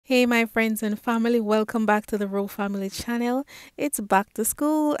Hey my friends and family, welcome back to the Row Family channel. It's back to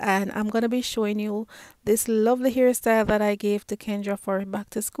school and I'm going to be showing you this lovely hairstyle that I gave to Kendra for back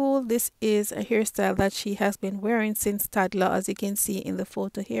to school. This is a hairstyle that she has been wearing since toddler, as you can see in the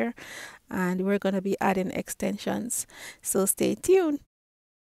photo here, and we're going to be adding extensions. So stay tuned.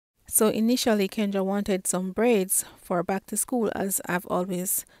 So initially Kendra wanted some braids for back to school, as I've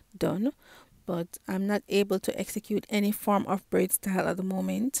always done, but I'm not able to execute any form of braid style at the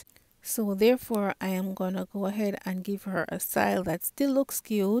moment. So therefore I am gonna go ahead and give her a style that still looks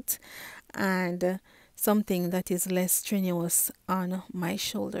cute and something that is less strenuous on my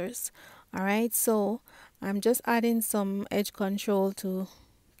shoulders. Alright, so I'm just adding some edge control to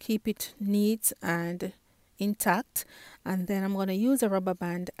keep it neat and intact, and then I'm going to use a rubber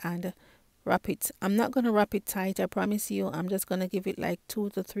band and wrap it. I'm not going to wrap it tight, I promise you. I'm just going to give it like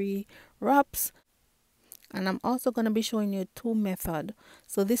 2 to 3 wraps, and I'm also going to be showing you two methods.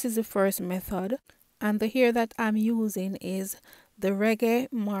 So this is the first method, and the hair that I'm using is the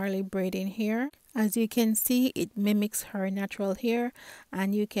Reggae Marley braiding hair. As you can see, it mimics her natural hair,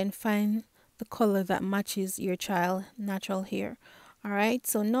 and you can find the color that matches your child natural hair. Alright,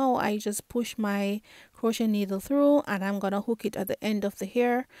 so now I just push my crochet needle through, and I'm gonna hook it at the end of the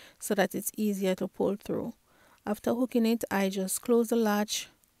hair so that it's easier to pull through. After hooking it, I just close the latch,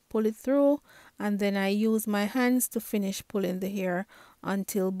 pull it through, and then I use my hands to finish pulling the hair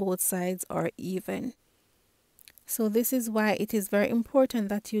until both sides are even. So this is why it is very important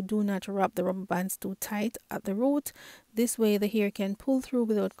that you do not wrap the rubber bands too tight at the root. This way the hair can pull through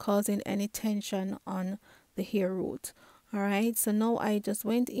without causing any tension on the hair root. Alright, so now I just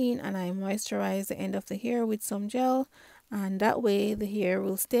went in and I moisturized the end of the hair with some gel, and that way the hair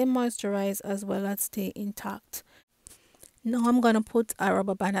will stay moisturized as well as stay intact. Now I'm going to put a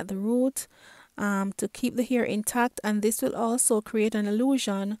rubber band at the root to keep the hair intact, and this will also create an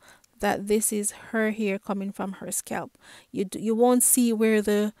illusion that this is her hair coming from her scalp. You won't see where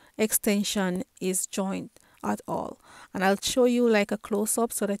the extension is joined at all, and I'll show you like a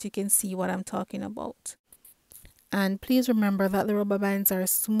close-up so that you can see what I'm talking about. And please remember that the rubber bands are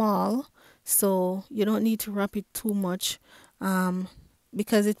small, so you don't need to wrap it too much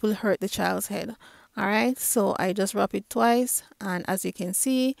because it will hurt the child's head. Alright, so I just wrap it twice, and as you can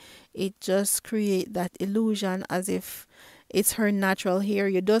see, it just creates that illusion as if it's her natural hair.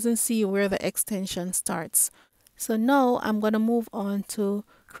 You doesn't see where the extension starts. So now I'm going to move on to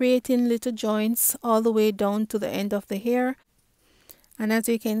creating little joints all the way down to the end of the hair. And as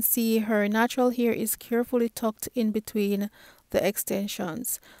you can see, her natural hair is carefully tucked in between the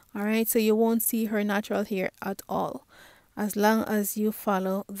extensions. Alright, so you won't see her natural hair at all as long as you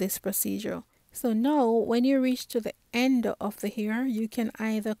follow this procedure. So now when you reach to the end of the hair, you can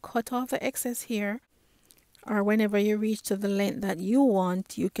either cut off the excess hair, or whenever you reach to the length that you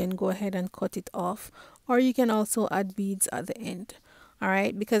want, you can go ahead and cut it off, or you can also add beads at the end.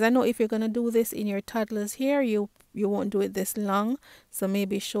 Alright, because I know if you're going to do this in your toddler's hair, you won't do it this long, so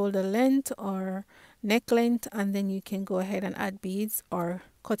maybe shoulder length or neck length, and then you can go ahead and add beads or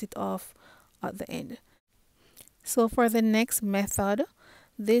cut it off at the end. So for the next method,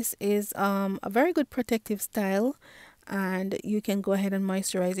 this is a very good protective style, and you can go ahead and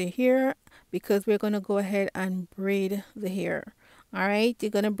moisturize your hair because we're going to go ahead and braid the hair. Alright, you're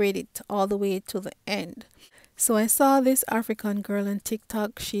going to braid it all the way to the end. So I saw this African girl on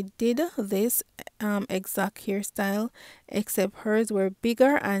TikTok. She did this exact hairstyle, except hers were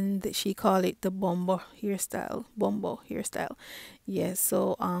bigger, and she called it the bombo hairstyle. Bombo hairstyle. Yes,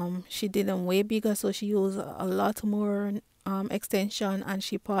 so she did them way bigger, so she used a lot more extension, and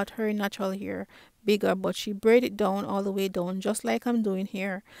she put her natural hair bigger, but she braided it down all the way down just like I'm doing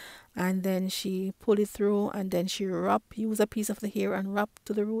here, and then she pulled it through, and then she used a piece of the hair and wrapped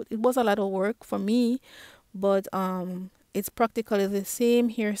to the root. It was a lot of work for me, but it's practically the same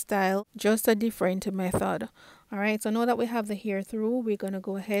hairstyle, just a different method. Alright, so now that we have the hair through, we're going to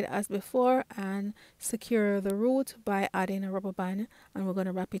go ahead as before and secure the root by adding a rubber band, and we're going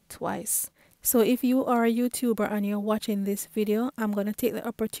to wrap it twice. So if you are a YouTuber and you're watching this video, I'm going to take the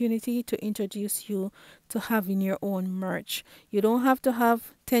opportunity to introduce you to having your own merch. You don't have to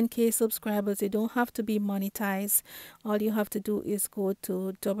have 10K subscribers. You don't have to be monetized. All you have to do is go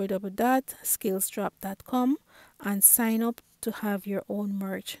to www.skillstrap.com and sign up to have your own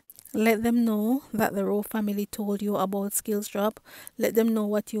merch. Let them know that the Row family told you about Skillstrap. Let them know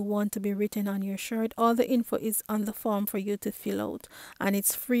what you want to be written on your shirt. All the info is on the form for you to fill out, and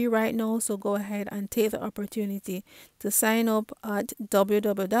it's free right now, so go ahead and take the opportunity to sign up at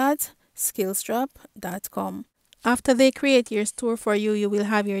www.skillstrap.com. After they create your store for you, you will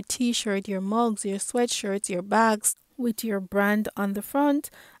have your t-shirt, your mugs, your sweatshirts, your bags, with your brand on the front,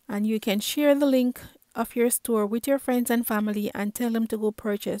 and you can share the link of your store with your friends and family and tell them to go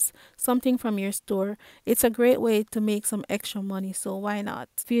purchase something from your store. It's a great way to make some extra money, so why not?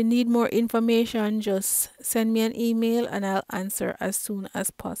 If you need more information, just send me an email and I'll answer as soon as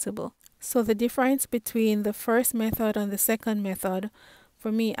possible. So the difference between the first method and the second method,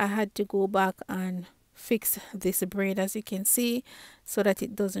 for me, I had to go back and fix this braid, as you can see, so that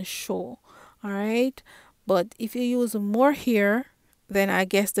it doesn't show. All right, but if you use more here, then I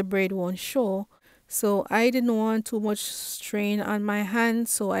guess the braid won't show. So I didn't want too much strain on my hand,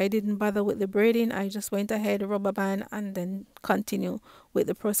 so I didn't bother with the braiding. I just went ahead, rubber band, and then continue with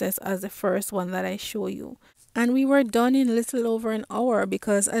the process as the first one that I show you. And we were done in a little over an hour,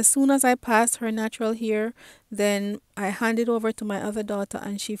 because as soon as I passed her natural hair, then I hand it over to my other daughter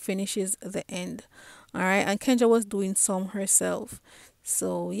and she finishes the end. All right, and Kendra was doing some herself.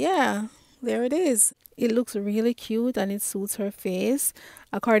 So yeah, there it is. It looks really cute and it suits her face.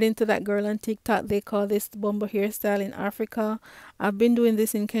 According to that girl on TikTok, they call this bombo hairstyle in Africa. I've been doing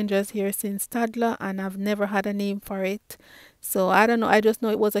this in Kendra's hair since toddler and I've never had a name for it. So I don't know, I just know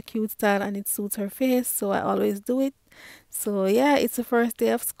it was a cute style and it suits her face, so I always do it. So yeah, it's the first day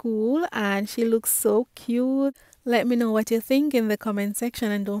of school and she looks so cute. Let me know what you think in the comment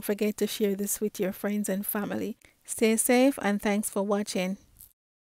section and don't forget to share this with your friends and family. Stay safe and thanks for watching.